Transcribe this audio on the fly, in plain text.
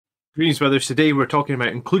Greetings, brothers. Today we're talking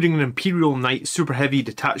about including an Imperial Knight Super Heavy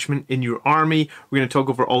Detachment in your army. We're going to talk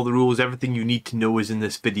over all the rules. Everything you need to know is in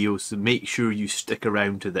this video, so make sure you stick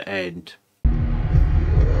around to the end.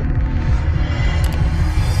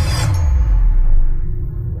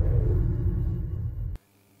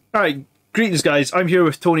 Alright, greetings guys. I'm here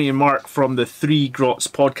with Tony and Mark from the Three Grots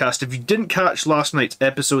podcast. If you didn't catch last night's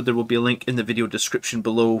episode, there will be a link in the video description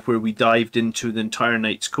below where we dived into the entire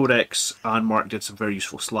Knight's Codex and Mark did some very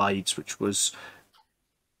useful slides, which was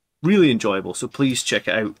really enjoyable, so please check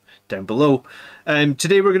it out down below.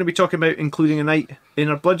 Today we're going to be talking about including a knight in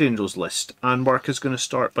our Blood Angels list, and Mark is going to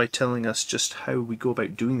start by telling us just how we go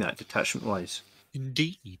about doing that detachment wise.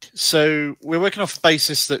 Indeed. So we're working off the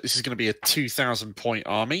basis that this is going to be a 2,000 point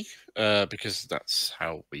army, because that's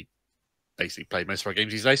how we basically play most of our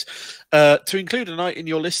games these days. To include a knight in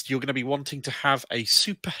your list, you're going to be wanting to have a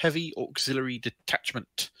Super Heavy Auxiliary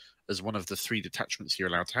Detachment as one of the 3 detachments you're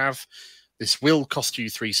allowed to have. This will cost you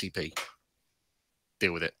 3 CP.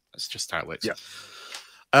 Deal with it. That's just how it works.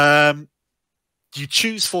 Yeah. You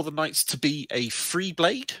choose for the knights to be a free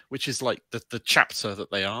blade, which is like the chapter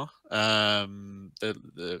that they are.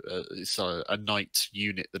 It's a knight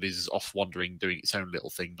unit that is off wandering, doing its own little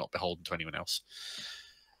thing, not beholden to anyone else.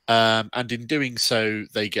 And in doing so,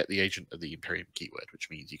 they get the Agent of the Imperium keyword, which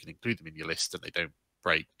means you can include them in your list and they don't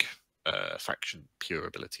break faction pure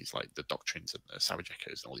abilities like the Doctrines and the Savage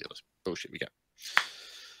Echoes and all the other bullshit we get.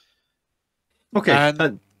 Okay.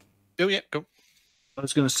 And, oh yeah, go. I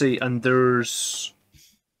was going to say, and there's a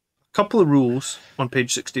couple of rules on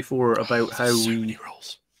page 64 about how so we... many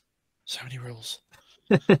rules. So many rules.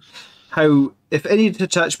 How, if any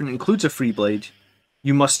detachment includes a free blade,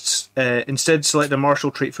 you must instead select a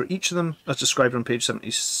martial trait for each of them, as described on page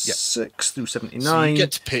 76 through 79. So you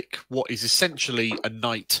get to pick what is essentially a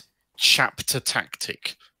knight chapter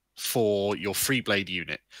tactic for your free blade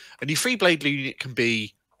unit. And your free blade unit can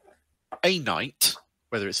be a knight,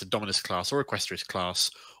 whether it's a Dominus class or a Equestris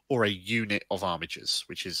class, or a unit of armigers,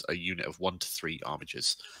 which is a unit of 1 to 3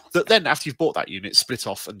 armigers. That then, after you've bought that unit, split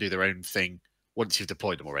off and do their own thing once you've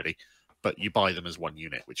deployed them already. But you buy them as one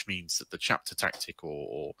unit, which means that the chapter tactic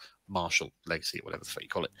or martial legacy, or whatever the fuck you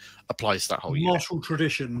call it, applies to that whole unit. Martial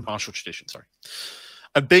tradition. Martial tradition, sorry.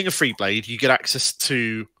 And being a free blade, you get access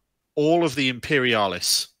to all of the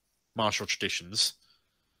Imperialis martial traditions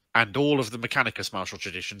and all of the Mechanicus martial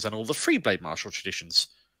traditions and all the free blade martial traditions,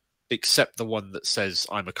 except the one that says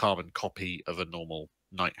I'm a carbon copy of a normal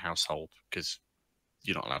knight household, because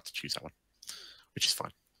you're not allowed to choose that one, which is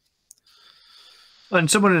fine.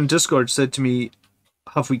 And someone in Discord said to me,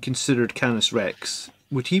 have we considered Canis Rex?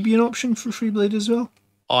 Would he be an option for Freeblade as well?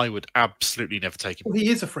 I would absolutely never take him. Well, he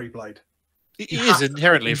is a free blade. He is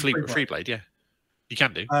inherently a free blade, yeah. You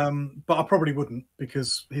can do. But I probably wouldn't,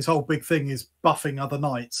 because his whole big thing is buffing other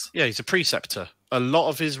knights. Yeah, he's a preceptor. A lot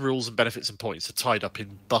of his rules and benefits and points are tied up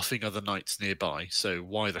in buffing other knights nearby, so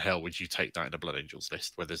why the hell would you take that in a Blood Angels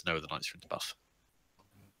list where there's no other knights for him to buff?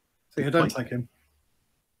 So yeah, don't take him.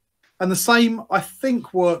 And the same, I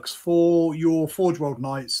think, works for your Forge World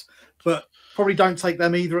Knights, but probably don't take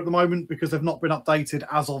them either at the moment because they've not been updated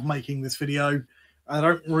as of making this video. And they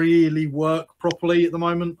don't really work properly at the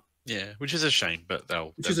moment. Yeah, which is a shame, but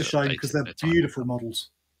they'll... Which is a shame because they're beautiful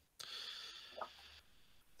models.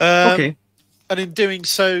 Okay. And in doing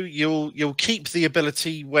so, you'll keep the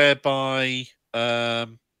ability whereby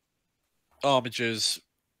armigers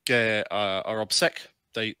are obsec.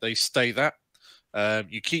 They stay that.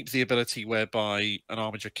 You keep the ability whereby an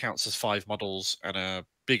armiger counts as 5 models and a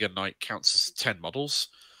bigger knight counts as 10 models.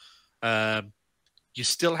 You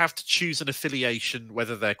still have to choose an affiliation,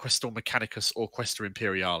 whether they're Questor Mechanicus or Questor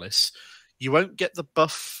Imperialis. You won't get the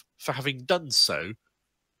buff for having done so,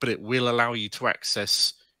 but it will allow you to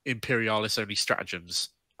access Imperialis-only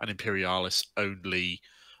stratagems and Imperialis-only...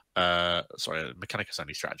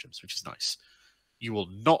 Mechanicus-only stratagems, which is nice. You will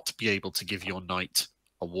not be able to give your knight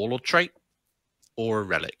a Warlord trait or a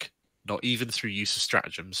relic, not even through use of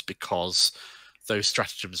stratagems, because those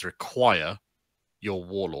stratagems require your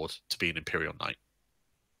Warlord to be an Imperial Knight.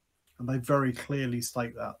 And they very clearly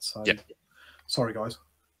state that. So, yeah. Sorry, guys.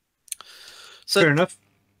 So fair enough.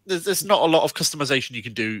 There's not a lot of customization you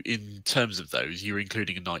can do in terms of those. You're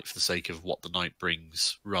including a knight for the sake of what the knight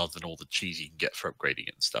brings, rather than all the cheese you can get for upgrading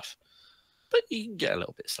it and stuff. But you can get a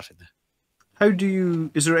little bit of stuff in there. How do you?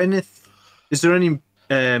 Is there any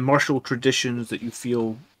martial traditions that you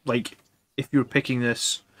feel like, if you're picking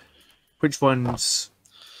this, which ones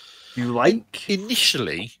do you like?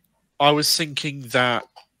 Initially, I was thinking that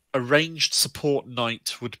a ranged support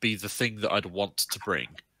knight would be the thing that I'd want to bring,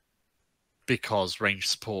 because ranged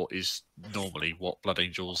support is normally what Blood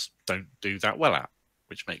Angels don't do that well at.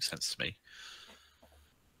 which makes sense to me.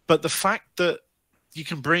 But the fact that you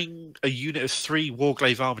can bring a unit of 3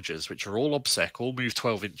 Warglaive Armigers, which are all obsec, all move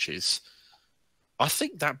 12 inches, I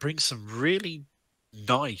think that brings some really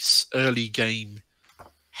nice early game,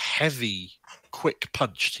 heavy, quick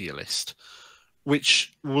punch to your list,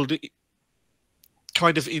 which will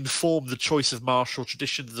kind of inform the choice of martial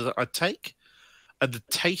tradition that I'd take. And the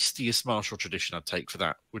tastiest martial tradition I'd take for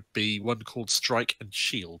that would be one called Strike and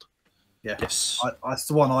Shield. Yeah, Yes. that's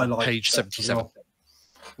the one I like. Page 77,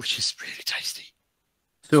 which is really tasty.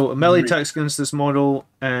 So, melee attacks against this model,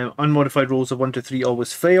 unmodified rolls of 1 to 3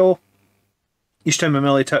 always fail. Each time a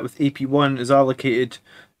melee attack with AP 1 is allocated,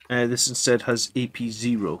 this instead has AP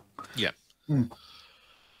 0. Yeah.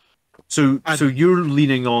 So you're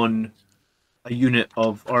leaning on a unit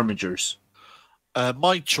of Armigers.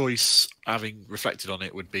 My choice, having reflected on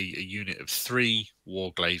it, would be a unit of 3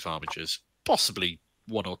 Warglaive Armigers, possibly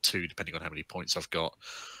 1 or 2, depending on how many points I've got.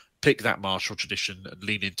 Pick that martial tradition and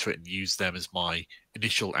lean into it and use them as my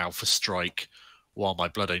initial alpha strike, while my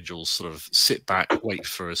Blood Angels sort of sit back, wait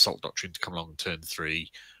for Assault Doctrine to come along in turn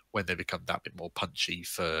 3, when they become that bit more punchy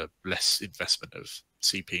for less investment of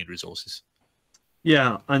CP and resources.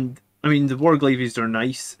 Yeah, and I mean, the Warglaives are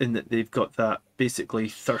nice in that they've got that basically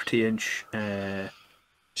 30-inch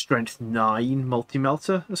strength 9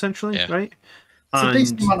 multi-melter, essentially, right? It's a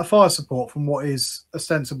decent amount of fire support from what is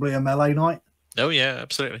ostensibly a melee knight. Oh, yeah,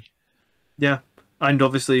 absolutely. Yeah, and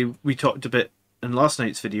obviously we talked a bit in last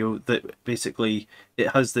night's video that basically it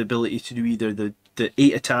has the ability to do either the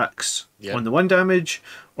 8 attacks on the 1 damage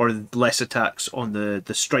or less attacks on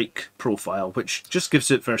the strike profile, which just gives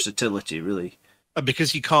it versatility, really. And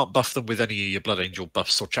because you can't buff them with any of your Blood Angel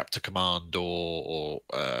buffs or Chapter Command or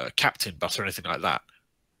Captain buffs or anything like that,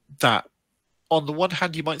 that on the one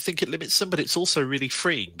hand you might think it limits them, but it's also really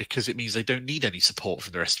freeing because it means they don't need any support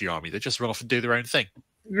from the rest of your army. They just run off and do their own thing.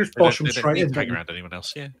 You just bosh them they straight don't in. hang around anyone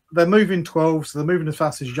else. Yeah, they're moving 12, so they're moving as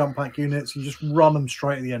fast as your jump pack units. You just run them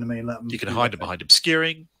straight at the enemy and let them. You can hide them behind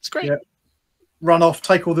obscuring. It's great. Yeah. Run off,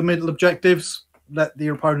 take all the middle objectives, let the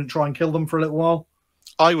opponent try and kill them for a little while.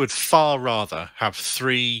 I would far rather have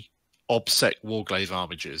 3 obsec Warglaive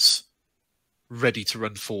Armigers ready to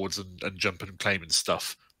run forwards and jump and claim and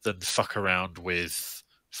stuff than fuck around with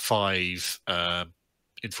 5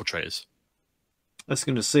 infiltrators. I was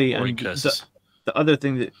going to say, and the other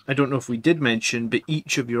thing that I don't know if we did mention, but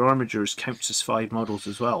each of your Armigers counts as 5 models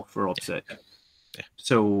as well for obsec. Yeah.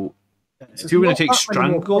 So if you're going to take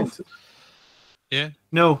Strangle...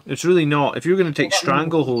 No, it's really not. If you're going to take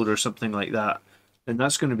Stranglehold or something like that, then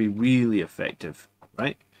that's going to be really effective,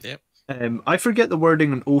 right? Yep. I forget the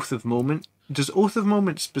wording on Oath of Moment. Does Oath of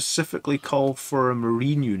Moment specifically call for a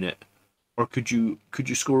Marine unit, or could you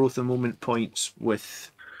score Oath of Moment points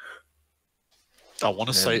with? I want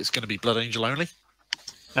to say it's going to be Blood Angel only.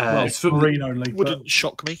 It's Marine only. Wouldn't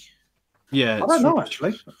shock me. Yeah, I don't know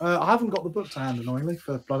actually. I haven't got the book to hand, annoyingly,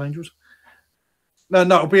 for Blood Angels. No,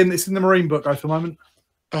 it'll be it's in the Marine book, Oath of Moment.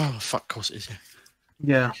 Oh fuck! Of course it is.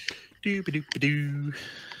 Yeah. Doo-ba-doo-ba-doo.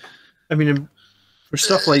 I mean, for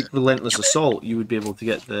stuff like Relentless Assault, you would be able to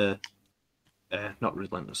get the not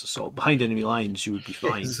Relentless Assault behind enemy lines. You would be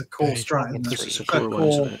fine. This is a core strat. This is a core one,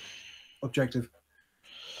 isn't it? Objective.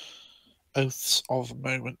 Oaths of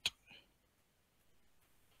Moment.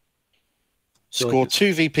 Score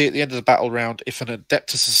 2 VP at the end of the battle round if an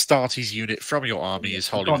Adeptus Astartes unit from your army is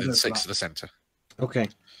wholly within 6 of the centre. Okay.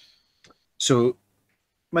 So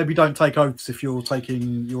maybe don't take oaths if you're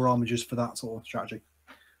taking your Armigers for that sort of strategy.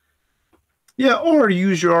 Yeah, or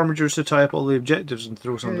use your Armigers to tie up all the objectives and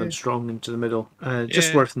throw something strong into the middle.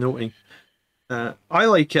 Just worth noting. I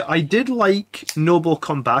like it. I did like Noble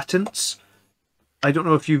Combatants. I don't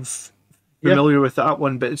know if you're familiar with that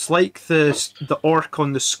one, but it's like the orc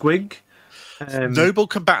on the squig. Noble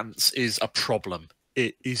Combatants is a problem.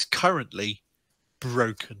 It is currently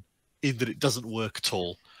broken in that it doesn't work at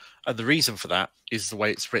all. And the reason for that is the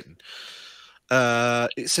way it's written.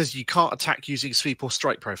 It says you can't attack using sweep or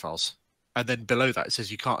strike profiles. And then below that, it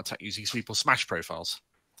says you can't attack using sweep or smash profiles.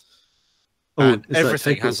 And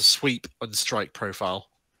everything has a sweep and strike profile.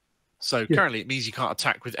 So currently it means you can't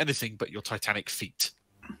attack with anything but your Titanic feet.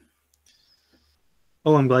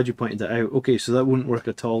 Oh, I'm glad you pointed that out. Okay, so that wouldn't work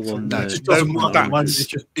at all on It's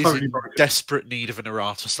just totally in desperate need of an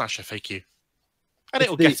errata / FAQ. And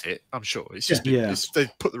it'll get it, I'm sure. It's just they've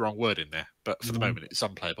put the wrong word in there, but for the moment it's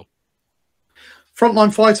unplayable.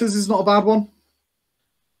 Frontline Fighters is not a bad one.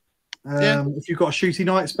 If you've got a shooty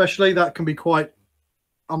knight, especially, that can be quite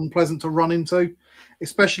unpleasant to run into,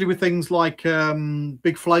 especially with things like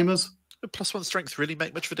big flamers. +1 strength really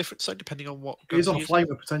make much of a difference, so depending on what he's on a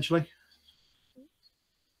flamer potentially.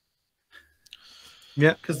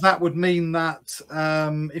 Yeah. Because that would mean that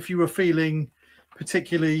if you were feeling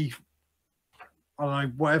particularly, I don't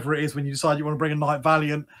know, whatever it is, when you decide you want to bring a Knight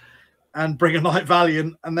Valiant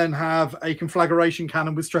and then have a conflagration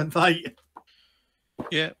cannon with strength 8.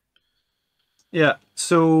 Yeah. Yeah.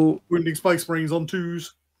 So Wounding Space Marines on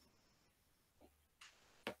 2s.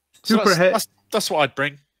 So super heavy. that's what I'd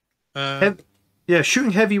bring. Yeah,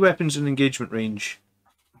 shooting heavy weapons in engagement range.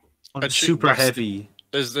 On And super blast. heavy.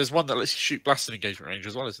 There's one that lets you shoot blast in engagement range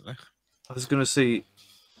as well, isn't there? I was going to say,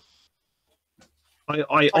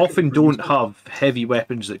 I often don't have heavy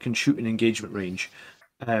weapons that can shoot in engagement range,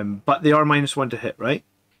 but they are -1 to hit, right?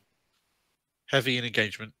 Heavy in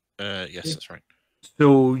engagement. Yes, that's right.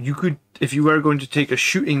 So you could, if you were going to take a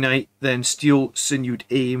shooting knight, then steel sinewed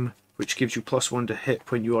aim, which gives you +1 to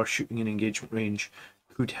hit when you are shooting in engagement range,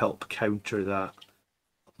 could help counter that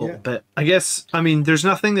a little bit. I guess, I mean, there's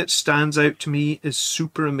nothing that stands out to me as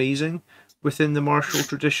super amazing within the martial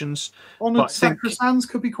traditions. Honoured Sacrosands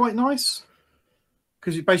could be quite nice,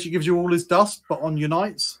 because it basically gives you all his dust, but on your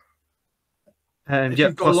knights. And if yeah,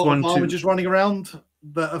 you've got a lot of +1 to armigers running around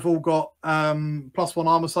that have all got +1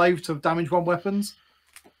 armor save to damage 1 weapons.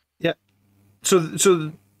 Yeah.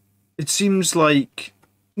 So it seems like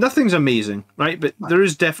nothing's amazing, right? But there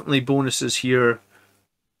is definitely bonuses here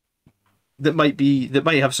that might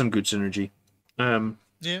have some good synergy.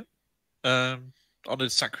 Yeah. Honoured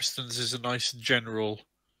Sacristans is a nice general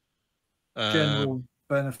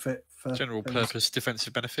benefit for general purpose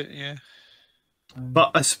defensive benefit, yeah.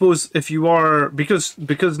 But I suppose if you are, because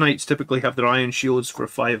knights typically have their iron shields for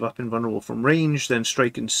 5 up invulnerable from range, then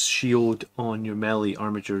strike and shield on your melee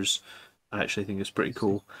armatures, I actually think is pretty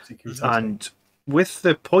cool. And with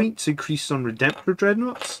the points increased on Redemptor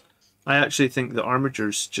Dreadnoughts, I actually think the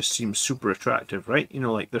armatures just seem super attractive, right? You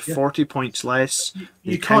know, like they're 40 points less.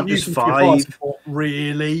 You can't use them for fire support,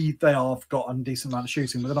 really. They have got a decent amount of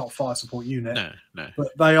shooting, but they're not a fire support unit. No.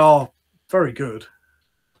 But they are very good.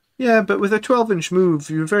 Yeah, but with a 12-inch move,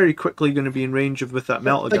 you're very quickly going to be in range with that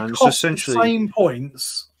melta gun. So essentially, the same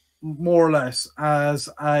points, more or less, as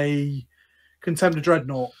a Contemptor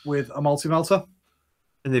Dreadnought with a multi-melter.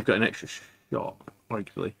 And they've got an extra shot,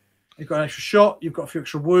 arguably. You've got an extra shot, you've got a few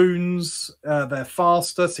extra wounds, they're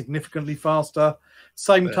faster, significantly faster.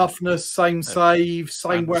 Same toughness, same save,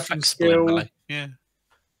 same weapon skill. Yeah.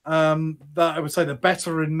 That I would say they're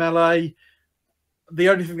better in melee. The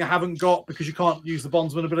only thing they haven't got, because you can't use the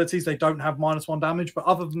bondsman abilities, they don't have -1 damage. But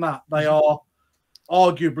other than that, they are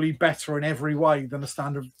arguably better in every way than a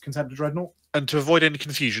standard Contemptor Dreadnought. And to avoid any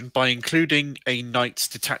confusion, by including a knight's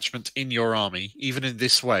detachment in your army, even in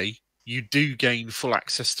this way, you do gain full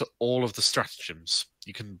access to all of the stratagems.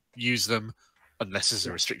 You can use them unless there's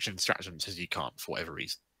a restriction in stratagems, as you can't for whatever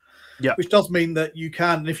reason. Yeah, which does mean that you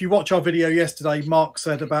can. If you watch our video yesterday, Mark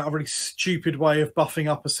said about a really stupid way of buffing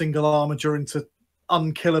up a single armature into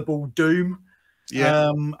unkillable doom.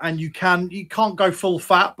 Yeah. And you can't go full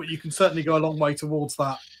fat, but you can certainly go a long way towards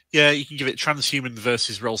that. Yeah, you can give it transhuman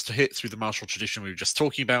versus rolls to hit through the martial tradition we were just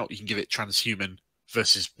talking about. You can give it transhuman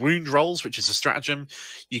versus wound rolls, which is a stratagem.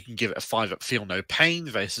 You can give it a 5-up feel no pain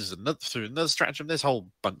versus through another stratagem. There's a whole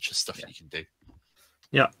bunch of stuff you can do.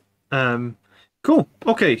 Yeah. Cool.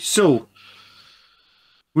 Okay, so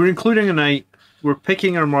we're including a knight. We're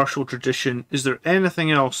picking our martial tradition. Is there anything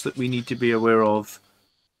else that we need to be aware of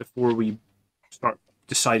before we start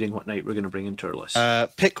deciding what knight we're going to bring into our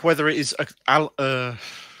list? Pick whether it is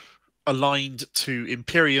aligned to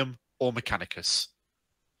Imperium or Mechanicus.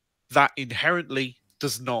 That inherently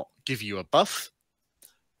does not give you a buff,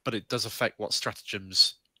 but it does affect what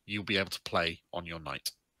stratagems you'll be able to play on your knight.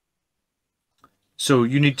 So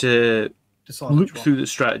you need to decide look through the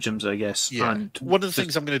stratagems, I guess. Yeah. And one of the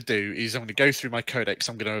things I'm going to do is I'm going to go through my codex.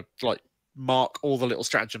 I'm going to mark all the little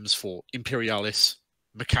stratagems for Imperialis,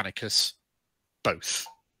 Mechanicus, both,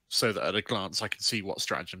 so that at a glance I can see what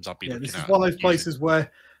stratagems I'll be looking at. This is one of those places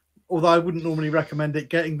where, although I wouldn't normally recommend it,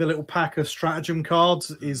 getting the little pack of stratagem cards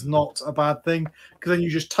is not a bad thing, because then you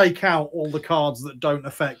just take out all the cards that don't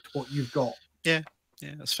affect what you've got. Yeah,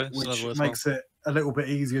 that's fair. Which makes it a little bit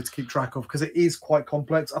easier to keep track of, because it is quite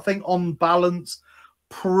complex. I think on balance,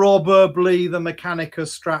 probably the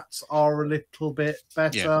Mechanicus strats are a little bit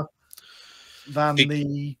better than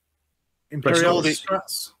the Imperial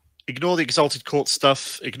strats. Ignore the Exalted Court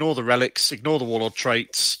stuff. Ignore the relics. Ignore the Warlord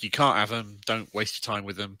traits. You can't have them. Don't waste your time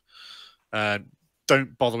with them.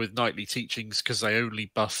 Don't bother with knightly teachings, because they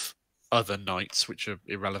only buff other knights, which are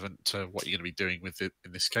irrelevant to what you're going to be doing with it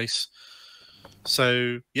in this case.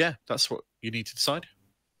 So, yeah, that's what you need to decide.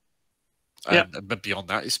 And beyond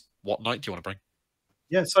that is what knight do you want to bring?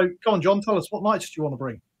 Yeah, so come on, John, tell us, what knights do you want to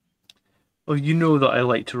bring? Well, you know that I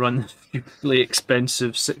like to run stupidly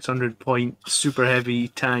expensive 600-point super heavy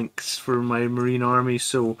tanks for my Marine Army,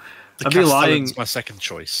 so The I'd be lying. Castellan's my second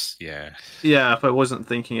choice. Yeah. Yeah, if I wasn't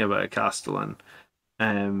thinking about a Castellan.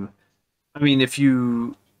 I mean, if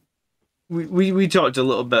you we talked a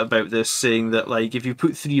little bit about this, saying that like if you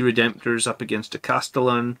put 3 Redemptors up against a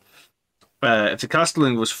Castellan, if the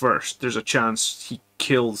Castellan was first, there's a chance he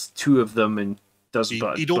kills 2 of them and does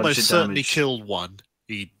about He'd a bunch almost of certainly damage. kill one.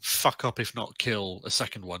 He'd fuck up if not kill a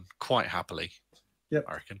second one quite happily. Yep.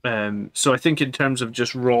 I reckon. So I think in terms of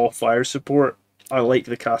just raw fire support, I like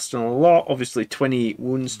the Castellan a lot. Obviously, 28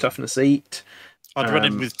 wounds, toughness 8. I'd run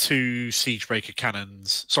in with 2 Siegebreaker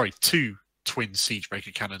cannons. Sorry, 2 twin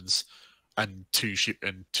Siegebreaker cannons and 2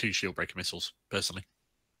 Shieldbreaker missiles, personally.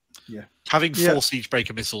 Yeah. Having 4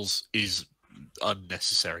 Siegebreaker missiles is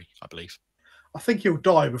unnecessary, I believe. I think he'll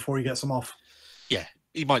die before he gets them off. Yeah,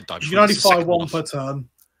 he might die. You can only fire 1 per turn.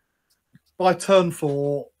 By turn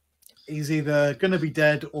 4, he's either going to be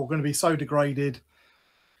dead or going to be so degraded.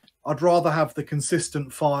 I'd rather have the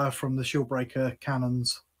consistent fire from the Shieldbreaker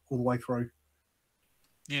cannons all the way through.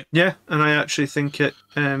 Yeah, and I actually think at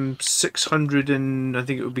 600 and I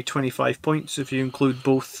think it would be 25 points if you include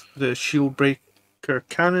both the Shieldbreaker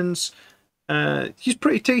cannons. He's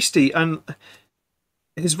pretty tasty, and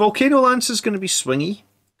his Volcano Lance is going to be swingy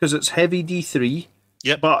because it's heavy D3.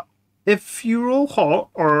 Yeah, but if you roll hot,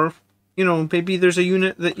 or you know, maybe there's a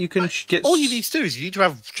unit that you can get. All you need to do is you need to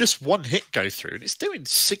have just 1 hit go through, and it's doing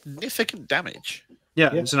significant damage.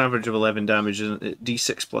 Yeah, it's an average of 11 damage, and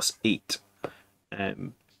D6 plus 8.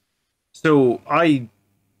 So I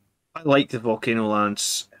like the Volcano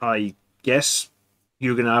Lance. I guess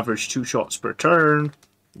you're going to average 2 shots per turn.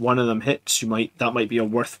 1 of them hits. That might be a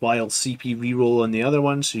worthwhile CP reroll on the other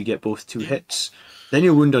one, so you get both 2 hits. Then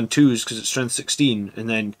you'll wound on 2s because it's strength 16, and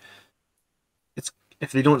then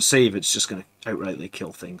if they don't save, it's just going to outrightly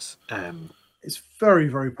kill things. It's very,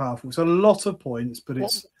 very powerful. It's a lot of points, but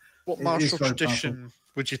what martial tradition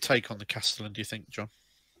would you take on the Castellan, do you think, John?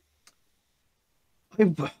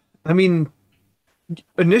 I mean,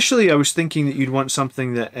 initially I was thinking that you'd want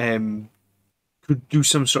something that could do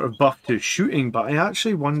some sort of buff to shooting, but I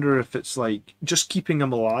actually wonder if it's like just keeping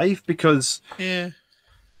him alive, because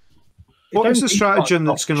what's the stratagem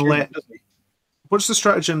that's going to let? What's the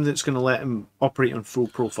stratagem that's going to let him operate on full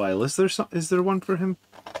profile? Is there one for him?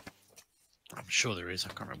 I'm sure there is. I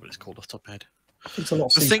can't remember what it's called off the top of my head. It's a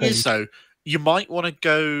lot. The thing is, though, you might want to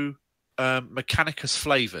go Mechanicus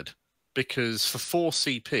flavored, because for 4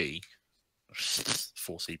 CP,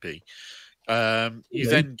 you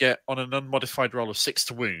then get on an unmodified roll of 6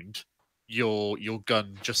 to wound. Your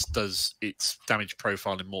gun just does its damage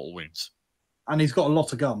profile in mortal wounds, and he's got a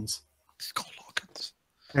lot of guns. He's got a lot of guns.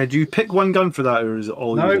 Do you pick 1 gun for that, or is it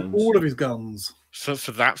all? No, your guns? all of his guns for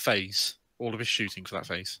that phase. All of his shooting for that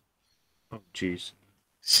phase. Oh, jeez.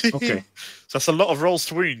 Okay, so that's a lot of rolls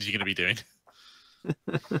to wounds you're going to be doing.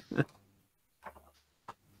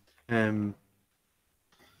 And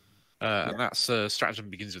that's stratagem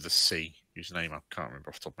begins with a C, whose name I can't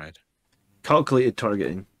remember off the top of my head. Calculated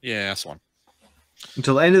targeting. Yeah, that's the one.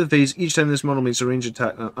 Until the end of the phase, each time this model makes a ranged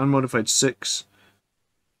attack, an unmodified 6,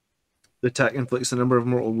 the attack inflicts the number of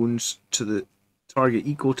mortal wounds to the target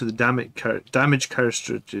equal to the damage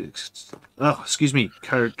characteristics.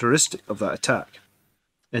 Characteristic of that attack,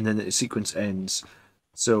 and then the sequence ends.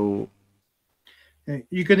 So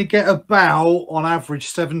you're going to get about, on average,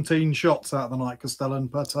 17 shots out of the Knight Castellan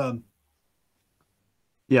per turn.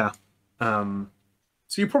 Yeah. So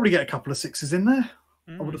you probably get a couple of 6s in there,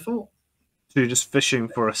 I would have thought. So you're just fishing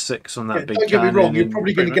for a 6 on that big don't get me wrong, you're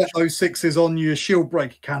probably going to much get those 6s on your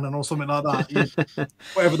Shieldbreaker cannon or something like that,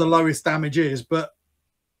 whatever the lowest damage is, but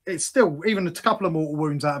it's still, even a couple of mortal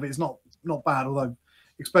wounds out of it is not bad, although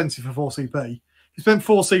expensive for 4 CP. If you spent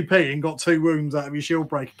 4 CP and got 2 wounds out of your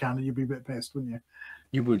Shieldbreaker cannon, you'd be a bit pissed, wouldn't you?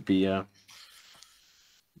 You would be, yeah.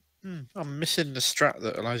 I'm missing the strat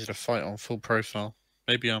that allows you to fight on full profile.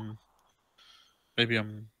 Maybe I'm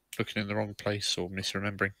looking in the wrong place or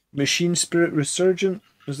misremembering. Machine Spirit Resurgent,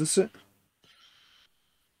 is this it?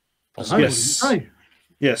 Yes.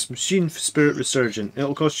 Yes, Machine Spirit Resurgent.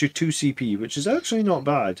 It'll cost you 2 CP, which is actually not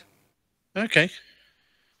bad. Okay.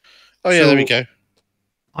 Oh yeah, there we go.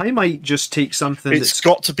 I might just take something. It's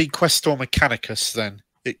got to be Questor Mechanicus then.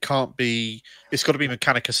 It can't be. It's got to be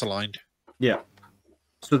Mechanicus aligned. Yeah.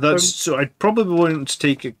 So I'd probably want to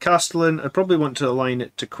take a Castellan. I'd probably want to align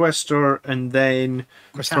it to Questor, and then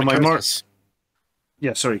for my Questor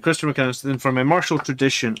Mechanicus. Then for my martial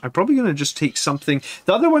tradition, I'm probably going to just take something.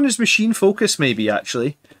 The other one is Machine Focus, maybe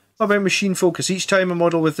actually. How about machine focus? Each time a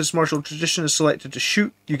model with this martial tradition is selected to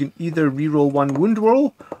shoot, you can either reroll 1 wound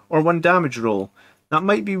roll or 1 damage roll. That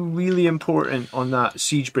might be really important on that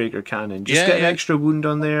Siegebreaker cannon. Just get an extra wound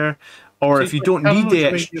on there. Or if you don't need the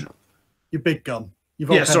extra... Your big gun.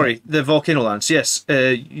 Yeah, sorry, the Volcano Lance. Yes,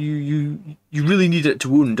 you really need it to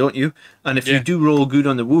wound, don't you? And if you do roll good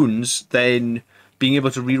on the wounds, then being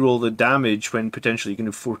able to reroll the damage when potentially you can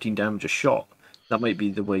do 14 damage a shot, that might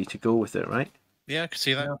be the way to go with it, right? Yeah, I can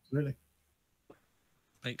see that. Yeah, absolutely.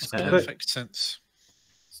 Makes perfect sense.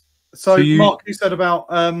 So Mark, you said about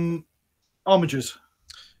armigers.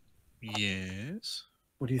 Yes.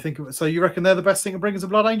 What do you think of it? So you reckon they're the best thing to bring as a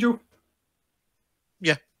Blood Angel?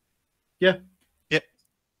 Yeah. Yeah. Yep.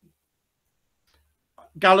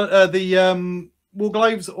 The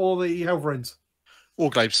Warglaives or the Helverins?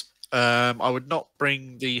 Warglaives. I would not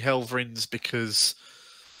bring the Helverins because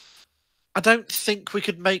I don't think we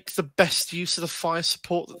could make the best use of the fire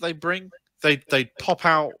support that they bring. They'd pop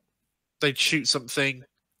out, they'd shoot something,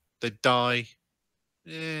 they'd die.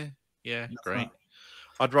 Yeah, great. Right.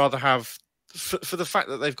 I'd rather have, for the fact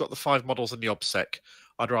that they've got the 5 models in the OBSEC,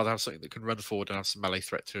 I'd rather have something that can run forward and have some melee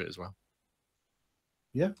threat to it as well.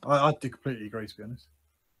 Yeah, I do completely agree, to be honest.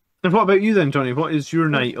 And what about you then, Tony? What is your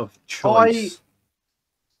knight of choice?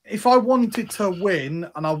 If I wanted to win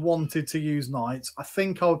and I wanted to use knights, I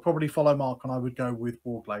think I would probably follow Mark and I would go with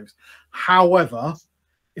Warglaives. However,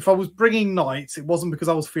 if I was bringing knights, it wasn't because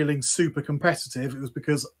I was feeling super competitive. It was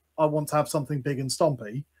because I want to have something big and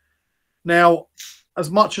stompy. Now, as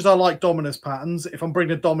much as I like Dominus patterns, if I'm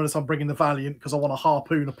bringing a Dominus, I'm bringing the Valiant because I want to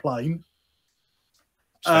harpoon a plane.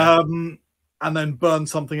 And then burn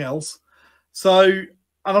something else. So, and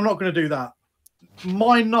I'm not going to do that.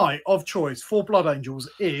 My knight of choice for Blood Angels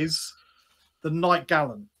is the Knight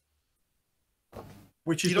Gallant,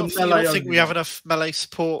 which is you don't think we have enough melee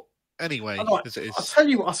support anyway? As it is. I'll tell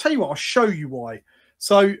you what. I'll show you why.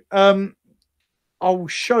 So, I'll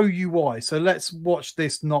show you why. So let's watch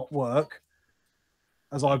this not work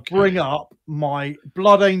as I bring up my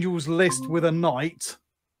Blood Angels list with a knight.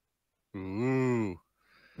 Ooh.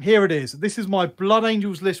 Here it is. This is my Blood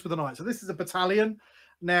Angels list with a knight. So this is a battalion.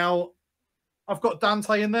 Now, I've got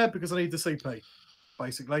Dante in there because I need the CP,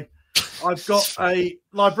 basically. I've got a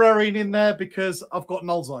librarian in there because I've got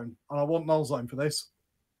Null Zone, and I want Null Zone for this.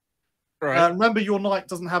 Right. Remember, your knight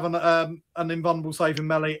doesn't have an invulnerable save in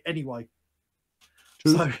melee anyway.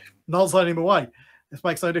 True. So, Null Zone him away. This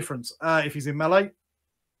makes no difference if he's in melee.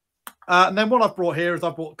 And then what I've brought here is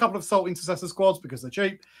I've brought a couple of Assault Intercessor squads because they're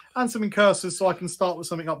cheap, and some Incursors so I can start with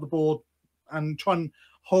something up the board and try and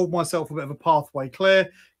hold myself a bit of a pathway clear.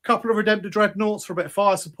 Couple of Redemptor Dreadnoughts for a bit of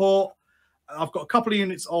fire support. I've got a couple of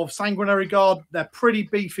units of Sanguinary Guard. They're pretty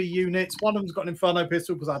beefy units. One of them's got an Inferno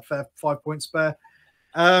Pistol because I had 5 points spare.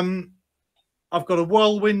 I've got a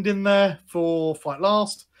Whirlwind in there for Fight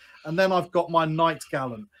Last. And then I've got my Knight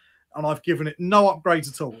Gallant. And I've given it no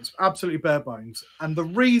upgrades at all. It's absolutely bare bones. And the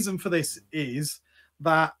reason for this is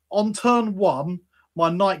that on turn 1, my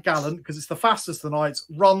Knight Gallant, because it's the fastest of the knights,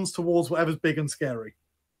 runs towards whatever's big and scary.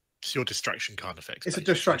 It's your distraction card effect. It's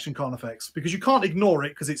basically. a distraction card effects because you can't ignore it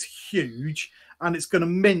because it's huge and it's going to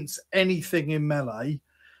mince anything in melee.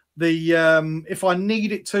 The if I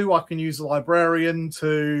need it to, I can use the librarian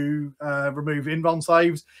to remove invuln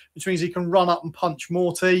saves, which means he can run up and punch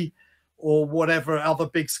Morty or whatever other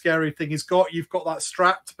big scary thing he's got. You've got that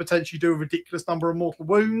strat to potentially do a ridiculous number of mortal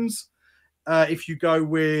wounds. If you go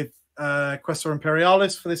with Questor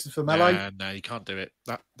Imperialis, for this is for melee. No, you can't do it.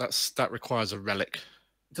 That requires a relic.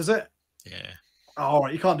 Does it? Yeah. Oh, all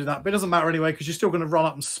right, you can't do that, but it doesn't matter anyway because you're still going to run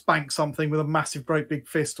up and spank something with a massive, great big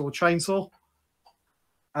fist or chainsaw.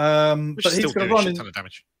 But he's going to run in. Ton of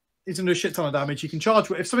damage. He's going to do a shit ton of damage. He can charge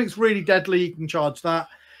if something's really deadly. You can charge that.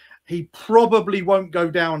 He probably won't go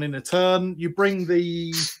down in a turn. You bring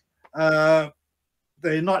the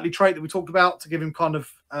knightly trait that we talked about to give him kind of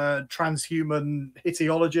transhuman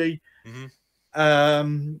hitiology,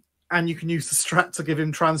 and you can use the strat to give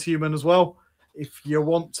him transhuman as well. If you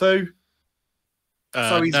want to.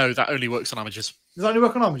 No, that only works on armigers. Does that only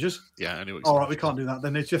work on armigers? Yeah, only works all on right, we can't do that.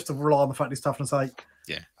 Then it's just to rely on the fact he's toughness 8.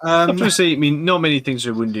 Yeah. I was going to say, I mean, not many things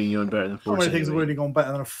are wounding you on better than 4. Not many things are wounding on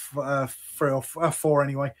better than a 3 or 4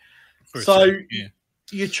 anyway. So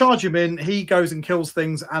you charge him in, he goes and kills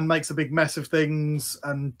things and makes a big mess of things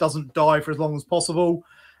and doesn't die for as long as possible.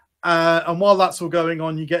 And while that's all going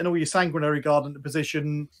on, you're getting all your Sanguinary Guard into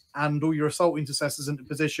position and all your Assault Intercessors into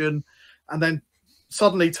position. And then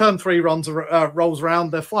suddenly turn 3 rolls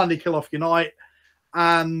around. They finally kill off your knight.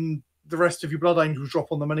 And the rest of your Blood Angels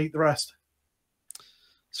drop on them and eat the rest.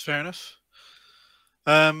 It's fair enough.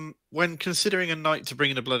 When considering a knight to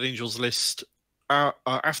bring in a Blood Angels list,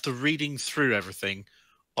 after reading through everything,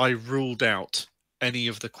 I ruled out any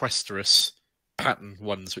of the Questerus pattern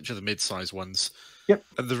ones, which are the mid-size ones. Yep.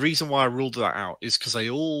 And the reason why I ruled that out is because they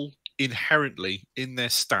all inherently, in their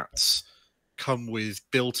stats, come with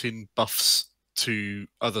built-in buffs to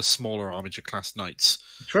other smaller Armiger class knights.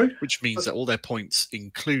 True. Which means that all their points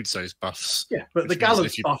includes those buffs. Yeah, but the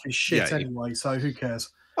Gallant's buff is shit yeah, anyway, so who cares?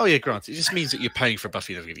 Oh yeah, granted. It just means that you're paying for a buff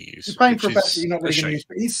you're never going to use. You're paying for a buff that you're not really going to use.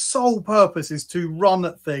 But his sole purpose is to run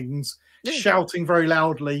at things, shouting very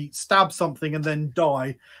loudly, stab something, and then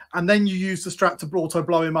die. And then you use the strat to auto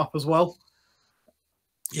blow him up as well.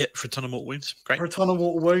 Yeah, for a ton of mortal wounds. Great. For a ton of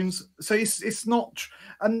mortal wounds. So it's not,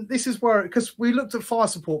 and this is where, because we looked at fire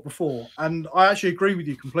support before, and I actually agree with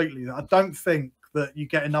you completely that I don't think that you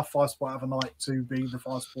get enough fire support out of a knight to be the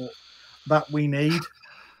fire support that we need.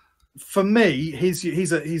 For me, he's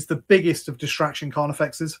the biggest of distraction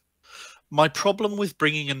carnifexes. My problem with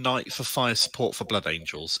bringing a knight for fire support for Blood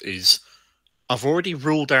Angels is I've already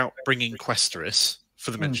ruled out bringing Questerus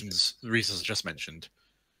for the reasons I just mentioned.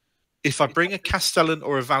 If I bring a Castellan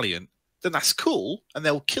or a Valiant, then that's cool, and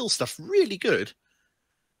they'll kill stuff really good.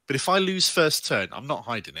 But if I lose first turn, I'm not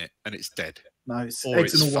hiding it, and it's dead. No, it's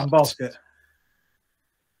eggs in all one basket.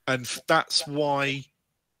 And that's why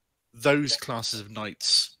those classes of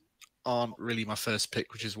knights aren't really my first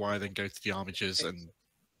pick, which is why I then go to the Armigers. And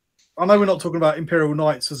I know we're not talking about Imperial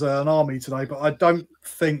Knights as an army today, but I don't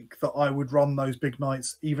think that I would run those big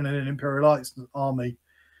knights even in an Imperial Knights army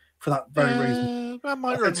for that very reason. I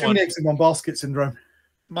might run too many eggs in one basket syndrome.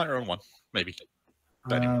 Might run one, maybe.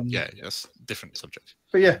 But anyway, yeah, that's a different subject.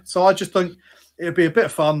 But yeah, so I just think it'd be a bit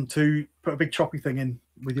of fun to put a big choppy thing in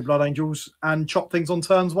with your Blood Angels and chop things on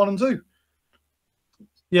turns 1 and 2.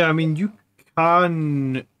 Yeah, I mean, you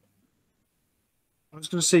can. I was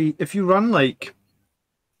going to say, if you run like.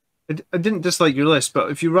 I didn't dislike your list,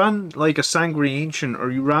 but if you ran like a Sanguinary Ancient or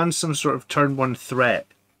you ran some sort of turn 1 threat.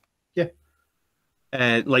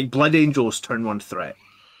 Yeah. Like Blood Angels turn 1 threat.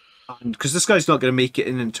 Because this guy's not going to make it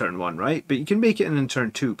in turn 1, right? But you can make it in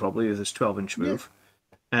turn 2 probably with this 12-inch move.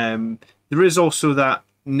 Yeah. There is also that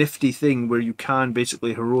nifty thing where you can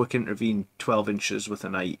basically heroic intervene 12 inches with a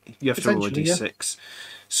knight. You have to roll a d6. Yeah.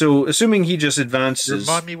 So assuming he just advances.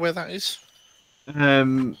 Remind me where that is.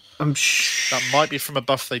 I'm that might be from a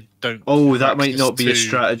buff they don't. Oh, that might not be a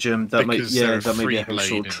stratagem. That might that might be a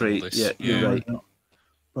household trait. Yeah, you're right.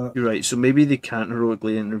 But you're right. So maybe they can't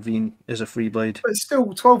heroically intervene as a free blade. But it's still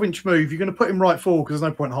 12-inch move. You're going to put him right forward because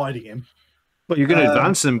there's no point hiding him. But you're going to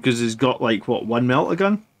advance him because he's got like what, 1 melta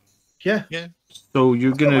gun? Yeah. Yeah. So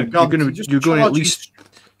you're going at least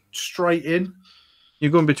straight in.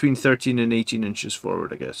 You're going between 13 and 18 inches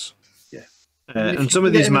forward, I guess. Yeah. And some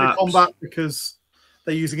of these maps combat because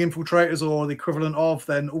they're using infiltrators or the equivalent of,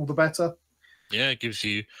 then all the better. Yeah, it gives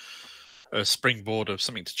you a springboard of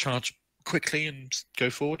something to charge quickly and go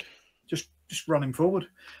forward. Just running forward.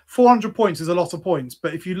 400 points is a lot of points,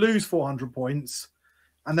 but if you lose 400 points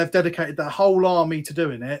and they've dedicated their whole army to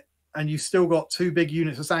doing it, and you've still got 2 big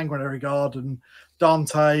units of Sanguinary Guard and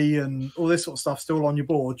Dante and all this sort of stuff still on your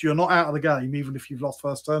board, you're not out of the game even if you've lost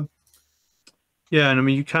first turn. Yeah, and I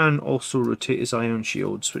mean you can also rotate his ion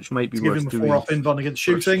shields, which might be worth doing. Give him a 4-up invuln against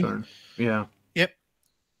shooting. Yeah. Yep.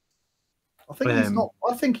 I think he's not.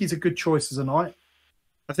 I think he's a good choice as a knight.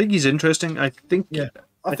 I think he's interesting. I think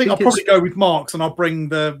I'll probably go with Marks and I'll bring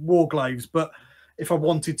the Warglaves, but if I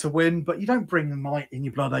wanted to win, but you don't bring the knight in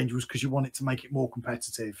your Blood Angels because you want it to make it more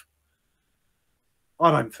competitive.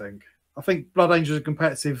 I don't think. I think Blood Angels are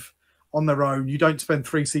competitive on their own. You don't spend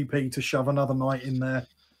 3 CP to shove another knight in there.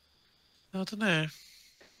 I don't know.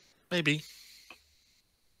 Maybe.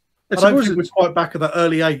 I don't think it was quite back at the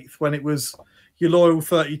early 8th when it was your Loyal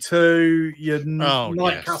 32, your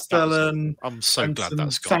Knight Castellan. I'm so glad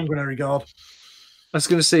that's gone. Sanguinary Guard. I was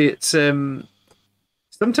going to say, it's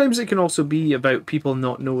sometimes it can also be about people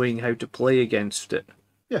not knowing how to play against it.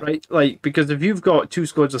 Yeah. Right? Like, because if you've got 2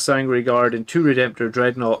 squads of Sanguinary Guard and 2 Redemptor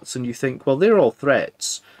Dreadnoughts and you think, well, they're all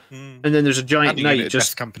threats. And then there's a giant knight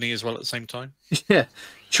just company as well at the same time. Yeah.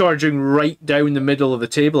 Charging right down the middle of the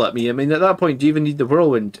table at me. I mean, at that point, do you even need the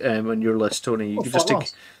whirlwind on your list, Tony? You could just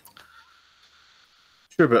take.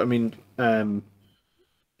 Sure, but I mean,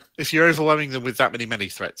 if you're overwhelming them with that many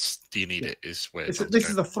threats, do you need it? Is where this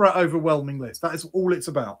is a threat overwhelming list. That is all it's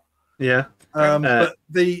about. Yeah. But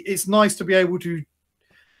it's nice to be able to.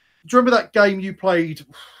 Do you remember that game you played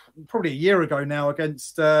probably a year ago now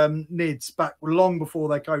against Nids back long before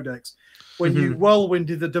their codex, when you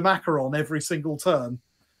whirlwinded the Demacaron every single turn?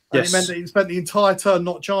 And it meant that it spent the entire turn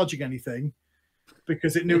not charging anything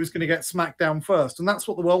because it knew it was going to get smacked down first. And that's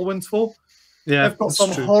what the whirlwind's for. Yeah, they've got that's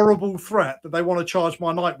some true. horrible threat that they want to charge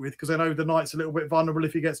my knight with because they know the knight's a little bit vulnerable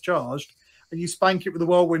if he gets charged, and you spank it with the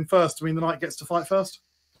whirlwind first to mean the knight gets to fight first.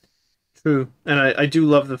 True, and I do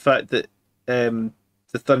love the fact that the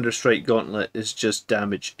Thunderstrike Gauntlet is just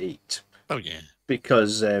damage 8. Oh yeah,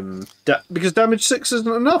 because damage 6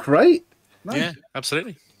 isn't enough, right? No. yeah,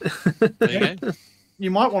 absolutely. There you go.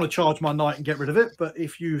 You might want to charge my knight and get rid of it, but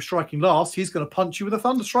if you're striking last, he's going to punch you with a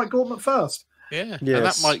Thunderstrike Gauntlet first. Yeah, Yes. and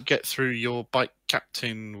that might get through your bike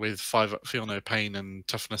captain with 5 up, feel no pain, and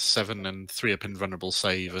toughness 7, and 3 up invulnerable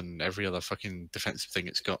save, and every other fucking defensive thing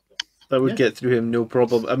it's got. That would get through him, no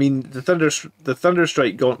problem. I mean, the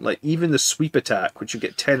Thunderstrike Gauntlet, even the sweep attack, which you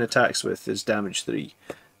get 10 attacks with, is damage 3,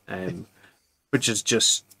 which is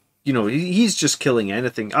just, you know, he's just killing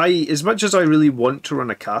anything. As much as I really want to run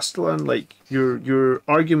a Castellan, like your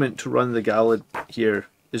argument to run the Galad here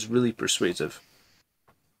is really persuasive.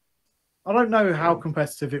 I don't know how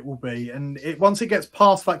competitive it will be, and once it gets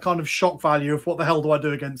past that kind of shock value of what the hell do I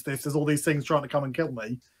do against this? There's all these things trying to come and kill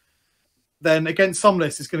me. Then against some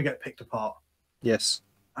lists, it's going to get picked apart. Yes.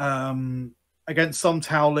 Against some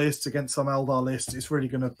Tau lists, against some Eldar lists, it's really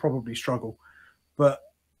going to probably struggle. But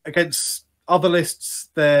against other lists,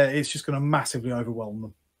 it's just going to massively overwhelm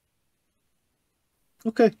them.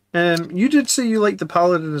 Okay. You did say you like the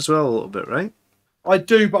Paladin as well a little bit, right? I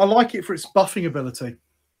do, but I like it for its buffing ability.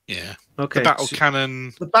 Yeah. Okay. The battle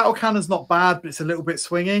cannon. The battle cannon's not bad, but it's a little bit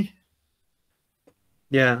swingy.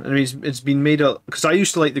 Yeah, I mean, it's been made up because I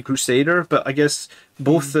used to like the Crusader, but I guess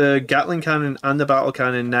both the Gatling cannon and the battle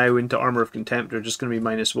cannon now into Armor of Contempt are just going to be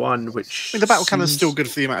 -1, which I mean, the battle cannon's still good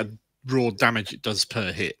for the amount of raw damage it does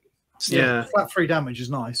per hit. So yeah, flat 3 damage is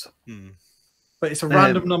nice, Hmm. but it's a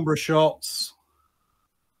random number of shots.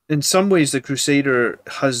 In some ways, the Crusader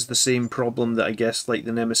has the same problem that I guess like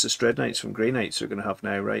the Nemesis Dread Knights from Grey Knights are going to have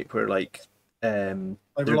now, right? Where like They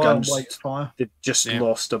their rely on guns, weight fire. they've just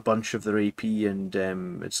lost a bunch of their AP, and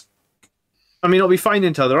it's. I mean, it'll be fine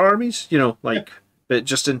into other armies, you know, like, but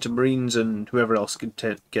just into Marines and whoever else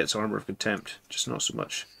gets Armor of Contempt, just not so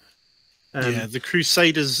much. Yeah, the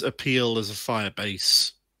Crusaders' appeal as a fire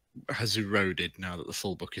base has eroded now that the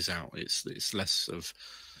full book is out. It's less of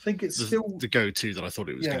I think it's still the go-to that I thought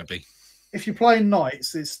it was going to be. If you're playing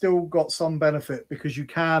Knights, it's still got some benefit because you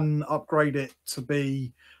can upgrade it to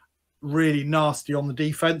be really nasty on the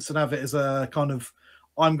defense and have it as a kind of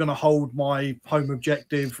I'm going to hold my home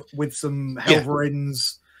objective with some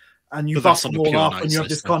Helverins, and you buff them all up, and you have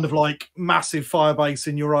this kind of like massive fire base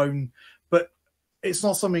in your own. But it's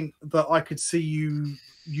not something that I could see you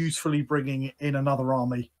usefully bringing in another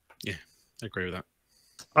army. Yeah, I agree with that.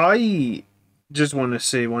 I just want to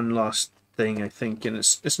say one last thing, I think, and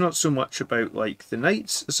it's not so much about like the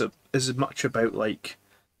Knights as much about like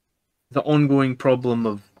the ongoing problem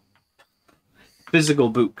of physical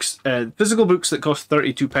books that cost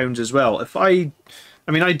 £32 as well. I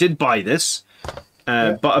mean, I did buy this,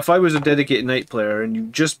 but if I was a dedicated Knight player and you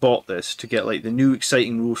just bought this to get like the new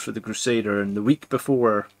exciting rules for the Crusader, and the week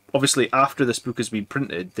before, obviously after this book has been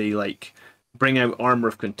printed, they like bring out Armor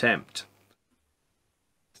of Contempt.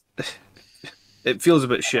 It feels a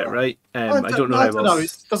bit shit, right? I don't know how else. No,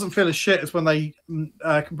 it doesn't feel as shit as when they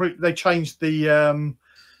changed the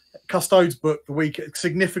Custodes book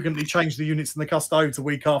significantly changed the units in the Custodes a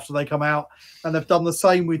week after they come out, and they've done the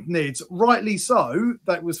same with NIDS. Rightly so,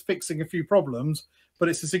 that was fixing a few problems, but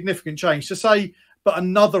it's a significant change. To say, but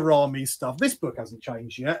another army stuff, this book hasn't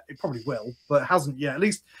changed yet. It probably will, but it hasn't yet. At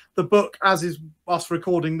least the book, as is us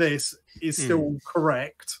recording this, is still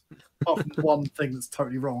correct, apart from one thing that's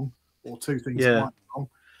totally wrong. Or 2 things that might be wrong.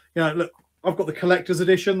 You know, look, I've got the collector's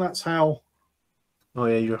edition. That's how. Oh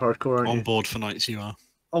yeah, you're hardcore. Aren't on board for Knights, you are.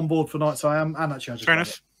 On board for Knights, I am, and actually, I just fair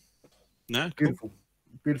enough. No, beautiful, cool.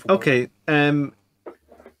 Beautiful. Okay.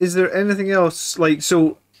 Is there anything else like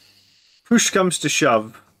so? Push comes to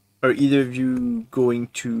shove. Are either of you going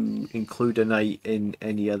to include a knight in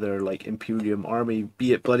any other like Imperium army,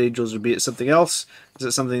 be it Blood Angels or be it something else? Is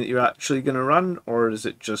it something that you're actually going to run, or is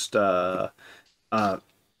it just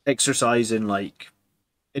exercise in like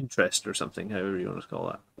interest or something, however you want to call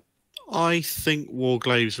that? I think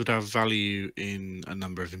Warglaves would have value in a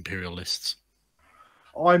number of Imperial lists.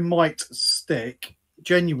 I might stick.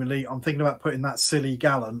 Genuinely, I'm thinking about putting that silly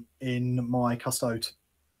Gallant in my Custodes.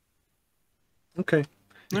 Okay.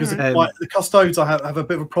 Because the Custodes I have a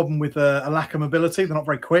bit of a problem with a lack of mobility. They're not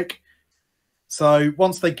very quick. So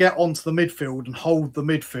once they get onto the midfield and hold the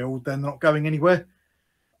midfield, then they're not going anywhere.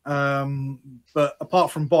 But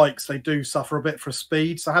apart from bikes, they do suffer a bit for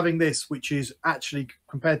speed. So having this, which is actually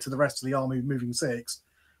compared to the rest of the army moving 6,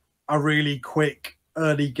 a really quick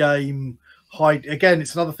early game hide. Again,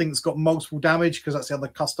 it's another thing that's got multiple damage because that's the other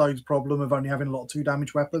custodes problem of only having a lot of 2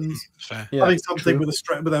 damage weapons. Fair. Yeah, Having something with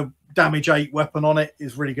a damage 8 weapon on it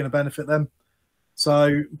is really going to benefit them.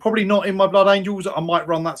 So probably not in my Blood Angels. I might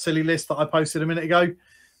run that silly list that I posted a minute ago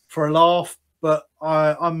for a laugh, but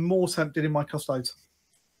I'm more tempted in my custodes.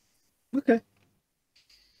 Okay.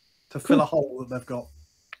 To fill a hole that they've got.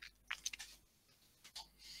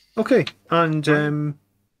 Okay, and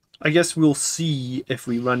I guess we'll see if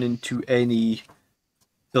we run into the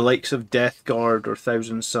likes of Death Guard or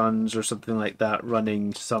Thousand Suns or something like that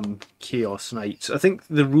running some Chaos Knights. I think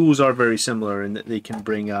the rules are very similar in that they can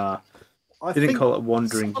bring they didn't call it a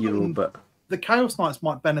wandering hero, but the Chaos Knights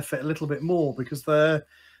might benefit a little bit more because their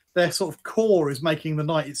sort of core is making the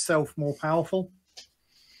knight itself more powerful.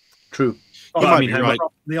 True. I mean, right.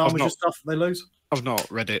 The armature stuff they lose. I've not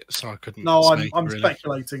read it, so I couldn't. No, say, I'm really.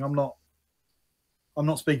 speculating. I'm not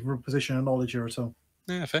speaking from a position of knowledge here at all.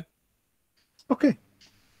 Yeah, fair. Okay.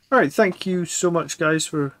 All right. Thank you so much, guys,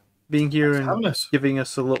 for being here and giving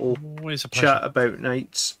us a little chat about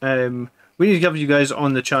knights. We need to have you guys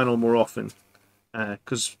on the channel more often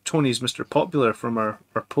because Tony's Mr. Popular from our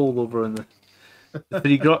poll over on the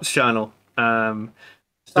Three Grots channel.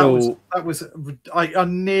 So I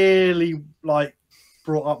nearly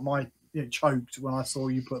brought up my choked when I saw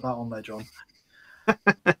you put that on there, John.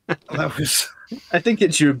 That was. I think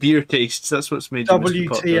it's your beer tastes. That's what's made you Mr.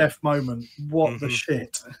 Popular. WTF moment. What the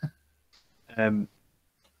shit? Cool.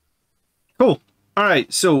 All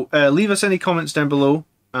right. So leave us any comments down below,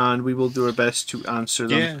 and we will do our best to answer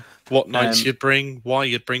them. Yeah. What knights you'd bring, why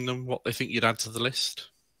you'd bring them, what they think you'd add to the list.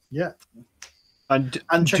 Yeah. And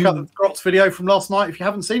check out the Grots video from last night if you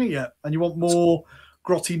haven't seen it yet, and you want more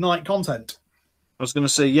Grotty Knight content. I was going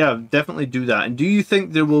to say, yeah, definitely do that. And do you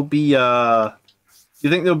think there will be a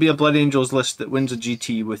Blood Angels list that wins a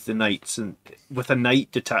GT with the Knights and with a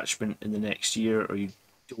Knight detachment in the next year, or you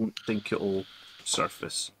don't think it'll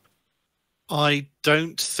surface? I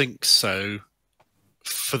don't think so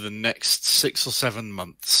for the next 6 or 7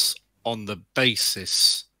 months, on the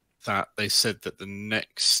basis that they said that the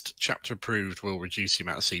next chapter approved will reduce the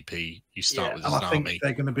amount of CP you start with as an army.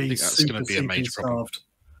 They're going to be that's going to be a major problem.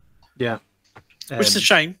 Yeah. Which is a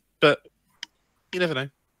shame, but you never know.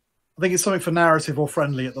 I think it's something for narrative or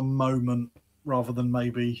friendly at the moment, rather than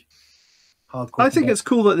maybe hardcore. I think it's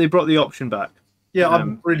cool that they brought the option back. Yeah,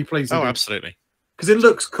 I'm really pleased. Oh, absolutely. Because it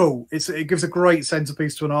looks cool. It gives a great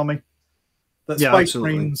centerpiece to an army. That Space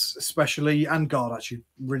Marines, especially, and Guard actually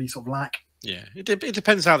really sort of lack. Yeah, it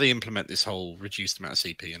depends how they implement this whole reduced amount of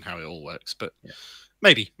CP and how it all works, but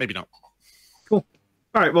maybe not. Cool.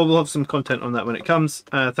 All right, well, we'll have some content on that when it comes.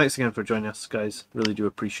 Thanks again for joining us, guys. Really do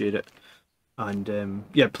appreciate it. And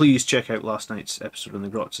yeah, please check out last night's episode on the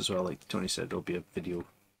Grots as well. Like Tony said, there'll be a video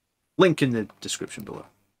link in the description below.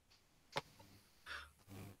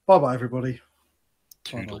 Bye-bye, everybody.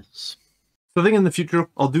 Toodles. So I think in the future,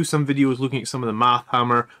 I'll do some videos looking at some of the Math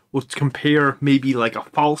Hammer. We'll compare maybe like a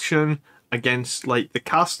Falchion against like the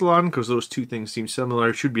Castellan, because those two things seem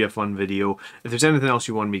similar. Should be a fun video. If there's anything else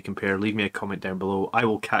you want me to compare, leave me a comment down below. I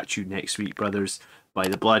will catch you next week, brothers. By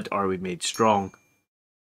the blood are we made strong.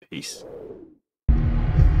 Peace.